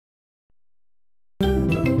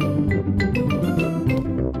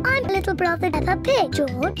brother Peppa Pig,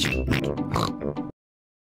 George.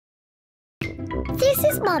 This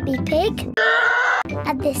is Mummy Pig.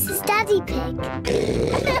 And this is Daddy Pig.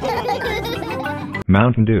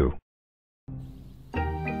 Mountain Dew.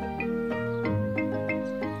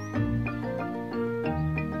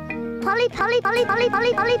 Polly, Polly, Polly, Polly,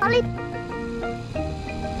 Polly, Polly, Polly.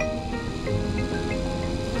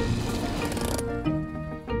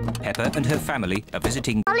 Peppa and her family are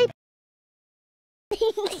visiting Polly.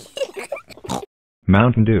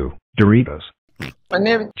 Mountain Dew. Doritos. My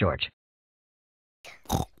name is George.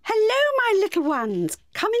 Hello, my little ones.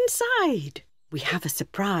 Come inside. We have a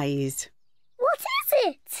surprise. What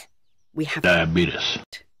is it? We have diabetes.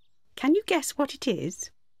 Can you guess what it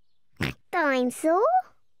is? Dinosaur?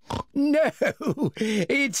 No,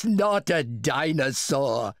 it's not a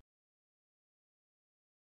dinosaur.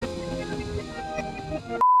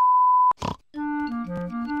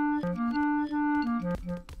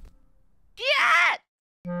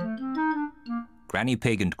 Granny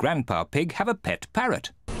Pig and Grandpa Pig have a pet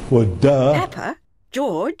parrot. Well, duh. Peppa,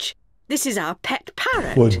 George, this is our pet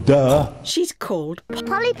parrot. Well, duh. She's called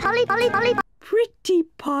Polly, Polly, Polly, Polly. Pretty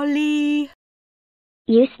Polly.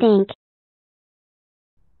 You stink.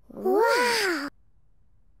 Wow.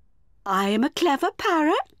 I am a clever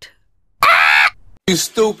parrot. You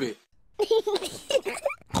stupid.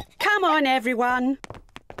 Come on, everyone.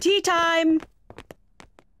 Tea time.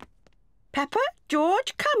 Peppa,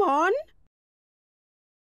 George, come on.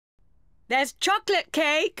 There's chocolate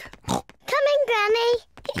cake. Coming, Granny.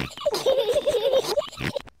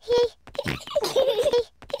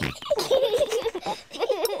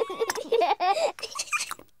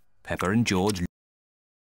 Peppa and George.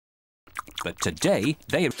 But today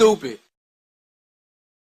they are Stupid.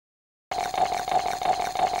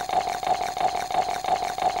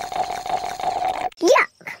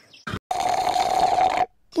 Yuck.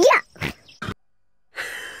 Yuck.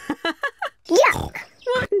 Yuck.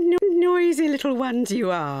 What noisy little ones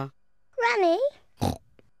you are. Granny,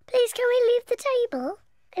 please can we leave the table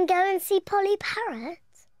and go and see Polly Parrot?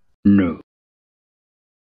 No.